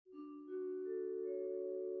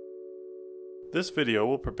This video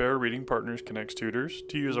will prepare Reading Partners Connect's tutors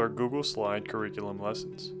to use our Google Slide curriculum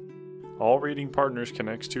lessons. All Reading Partners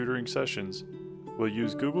Connect's tutoring sessions will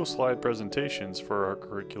use Google Slide presentations for our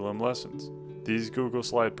curriculum lessons. These Google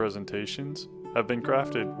Slide presentations have been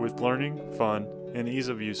crafted with learning, fun, and ease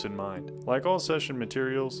of use in mind. Like all session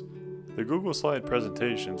materials, the Google Slide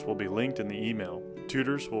presentations will be linked in the email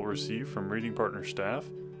tutors will receive from Reading Partners staff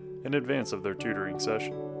in advance of their tutoring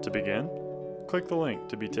session. To begin, click the link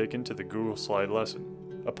to be taken to the Google Slide lesson.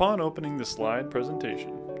 Upon opening the slide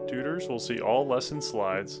presentation, tutors will see all lesson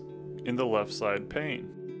slides in the left side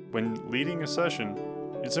pane. When leading a session,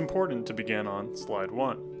 it's important to begin on slide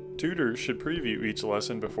 1. Tutors should preview each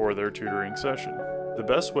lesson before their tutoring session. The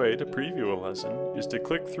best way to preview a lesson is to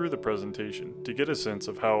click through the presentation to get a sense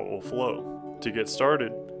of how it will flow. To get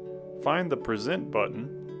started, find the Present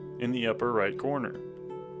button in the upper right corner.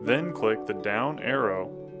 Then click the down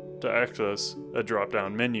arrow to access a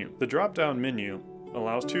drop-down menu. The drop-down menu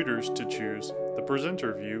allows tutors to choose the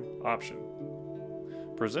Presenter View option.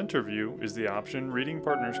 Presenter View is the option Reading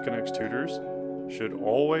Partners Connect's tutors should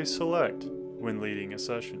always select when leading a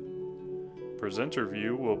session. Presenter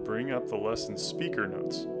View will bring up the lesson's speaker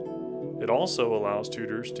notes. It also allows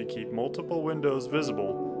tutors to keep multiple windows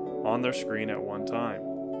visible on their screen at one time.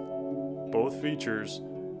 Both features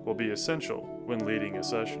will be essential when leading a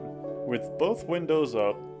session. With both windows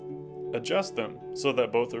up, adjust them so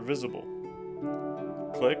that both are visible.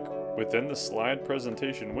 Click within the slide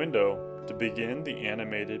presentation window to begin the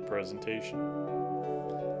animated presentation.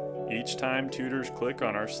 Each time tutors click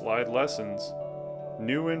on our slide lessons,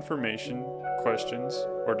 new information, questions,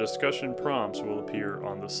 or discussion prompts will appear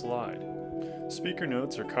on the slide. Speaker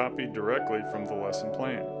notes are copied directly from the lesson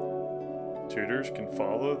plan. Tutors can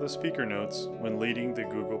follow the speaker notes when leading the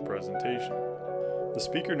Google presentation. The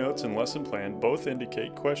speaker notes and lesson plan both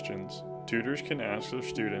indicate questions tutors can ask their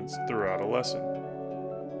students throughout a lesson.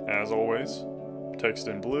 As always, text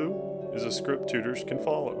in blue is a script tutors can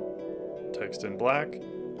follow. Text in black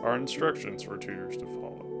are instructions for tutors to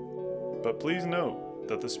follow. But please note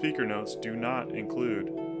that the speaker notes do not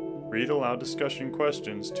include read aloud discussion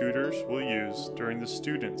questions tutors will use during the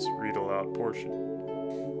students' read aloud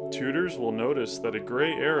portion. Tutors will notice that a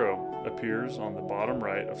gray arrow appears on the bottom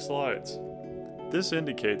right of slides. This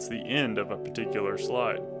indicates the end of a particular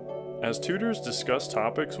slide. As tutors discuss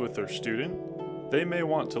topics with their student, they may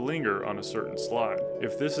want to linger on a certain slide.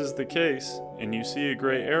 If this is the case and you see a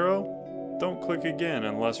gray arrow, don't click again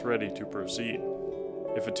unless ready to proceed.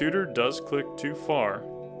 If a tutor does click too far,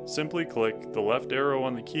 simply click the left arrow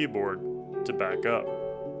on the keyboard to back up.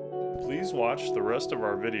 Please watch the rest of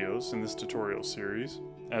our videos in this tutorial series,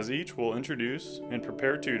 as each will introduce and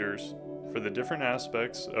prepare tutors for the different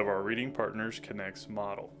aspects of our Reading Partners Connect's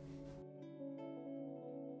model.